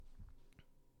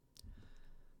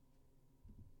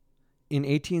In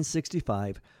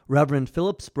 1865, Reverend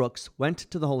Phillips Brooks went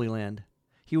to the Holy Land.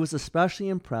 He was especially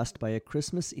impressed by a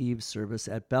Christmas Eve service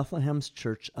at Bethlehem's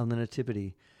Church of the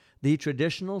Nativity, the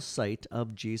traditional site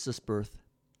of Jesus' birth.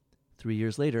 3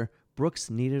 years later, Brooks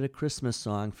needed a Christmas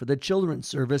song for the children's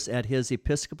service at his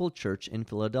Episcopal church in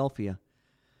Philadelphia.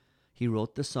 He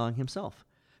wrote the song himself.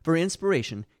 For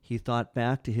inspiration, he thought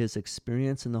back to his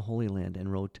experience in the Holy Land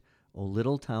and wrote, "O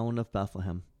Little Town of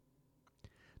Bethlehem."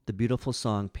 The beautiful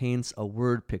song paints a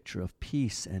word picture of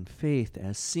peace and faith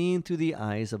as seen through the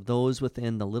eyes of those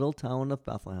within the little town of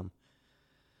Bethlehem.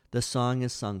 The song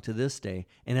is sung to this day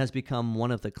and has become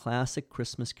one of the classic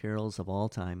Christmas carols of all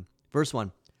time. Verse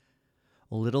 1,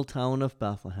 O little town of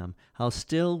Bethlehem, how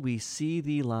still we see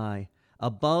thee lie.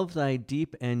 Above thy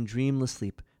deep and dreamless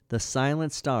sleep, the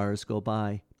silent stars go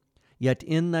by. Yet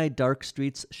in thy dark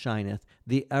streets shineth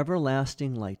the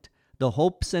everlasting light. The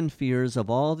hopes and fears of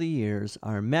all the years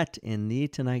are met in thee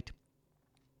tonight.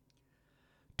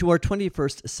 To our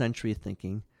 21st century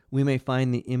thinking, we may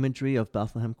find the imagery of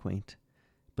Bethlehem quaint,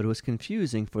 but it was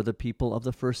confusing for the people of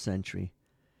the first century.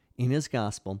 In his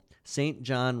gospel, St.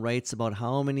 John writes about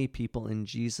how many people in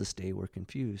Jesus' day were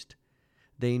confused.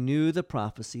 They knew the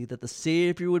prophecy that the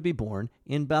Savior would be born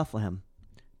in Bethlehem,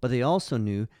 but they also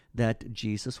knew that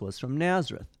Jesus was from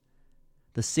Nazareth.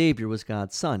 The Savior was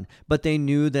God's Son, but they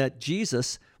knew that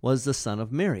Jesus was the Son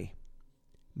of Mary.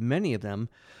 Many of them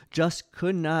just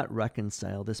could not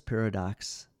reconcile this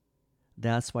paradox.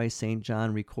 That's why St.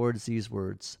 John records these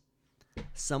words.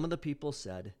 Some of the people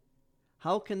said,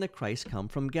 "How can the Christ come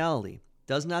from Galilee?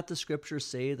 Does not the Scripture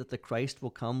say that the Christ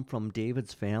will come from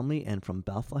David's family and from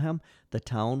Bethlehem, the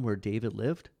town where David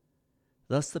lived?"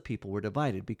 Thus the people were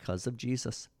divided because of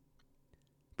Jesus.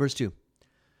 Verse 2.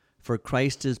 For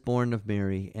Christ is born of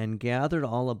Mary, and gathered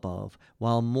all above,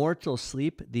 while mortals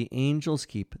sleep, the angels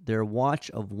keep their watch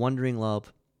of wondering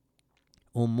love.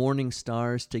 O morning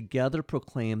stars, together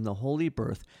proclaim the holy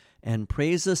birth, and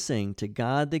praises sing to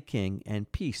God the King,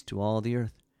 and peace to all the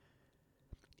earth.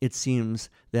 It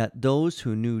seems that those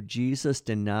who knew Jesus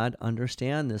did not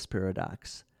understand this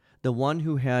paradox. The one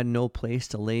who had no place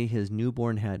to lay his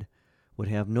newborn head would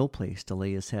have no place to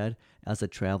lay his head as a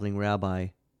traveling rabbi.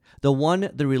 The one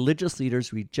the religious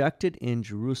leaders rejected in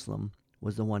Jerusalem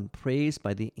was the one praised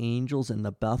by the angels in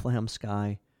the Bethlehem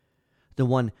sky. The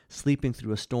one sleeping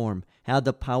through a storm had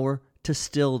the power to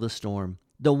still the storm.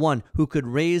 The one who could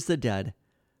raise the dead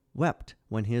wept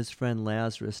when his friend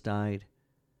Lazarus died.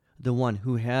 The one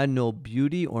who had no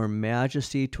beauty or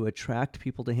majesty to attract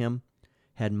people to him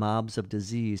had mobs of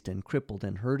diseased and crippled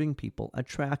and hurting people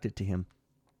attracted to him.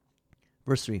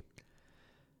 Verse 3.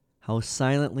 How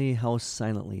silently,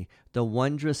 the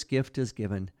wondrous gift is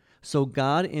given. So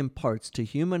God imparts to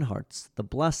human hearts the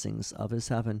blessings of his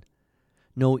heaven.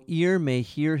 No ear may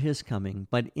hear his coming,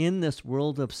 but in this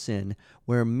world of sin,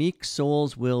 where meek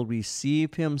souls will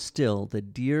receive him still, the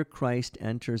dear Christ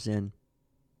enters in.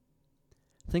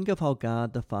 Think of how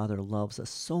God the Father loves us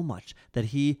so much that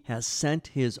he has sent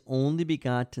his only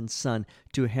begotten Son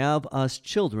to have us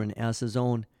children as his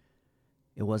own.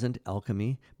 It wasn't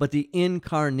alchemy, but the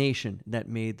incarnation that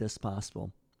made this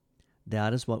possible.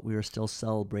 That is what we are still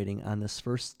celebrating on this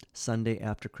first Sunday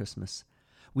after Christmas.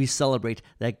 We celebrate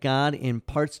that God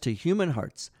imparts to human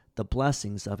hearts the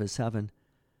blessings of his heaven.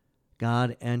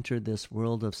 God entered this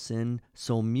world of sin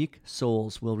so meek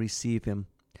souls will receive him.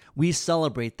 We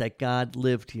celebrate that God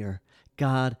lived here.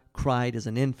 God cried as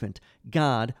an infant.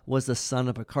 God was the son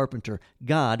of a carpenter.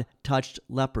 God touched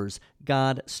lepers.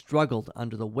 God struggled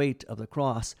under the weight of the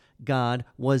cross. God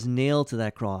was nailed to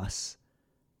that cross.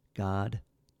 God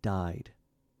died.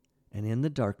 And in the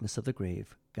darkness of the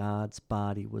grave, God's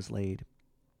body was laid.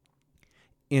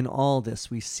 In all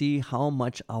this, we see how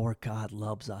much our God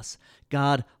loves us.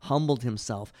 God humbled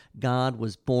himself. God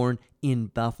was born in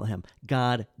Bethlehem.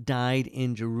 God died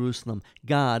in Jerusalem.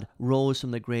 God rose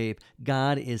from the grave.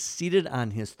 God is seated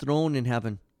on his throne in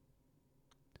heaven.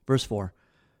 Verse 4,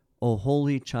 O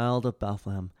holy child of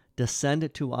Bethlehem,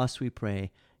 descend to us, we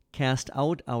pray. Cast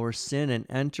out our sin and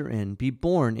enter in. Be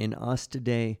born in us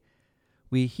today.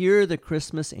 We hear the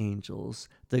Christmas angels,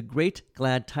 the great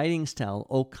glad tidings tell,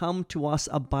 O come to us,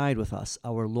 abide with us,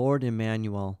 our Lord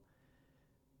Emmanuel.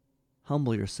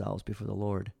 Humble yourselves before the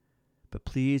Lord, but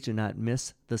please do not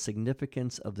miss the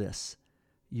significance of this.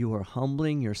 You are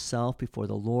humbling yourself before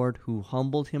the Lord who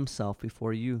humbled himself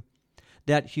before you.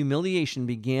 That humiliation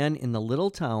began in the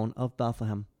little town of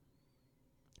Bethlehem.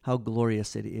 How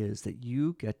glorious it is that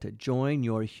you get to join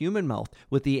your human mouth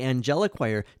with the angelic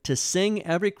choir to sing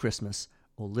every Christmas,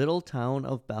 O little town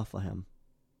of Bethlehem.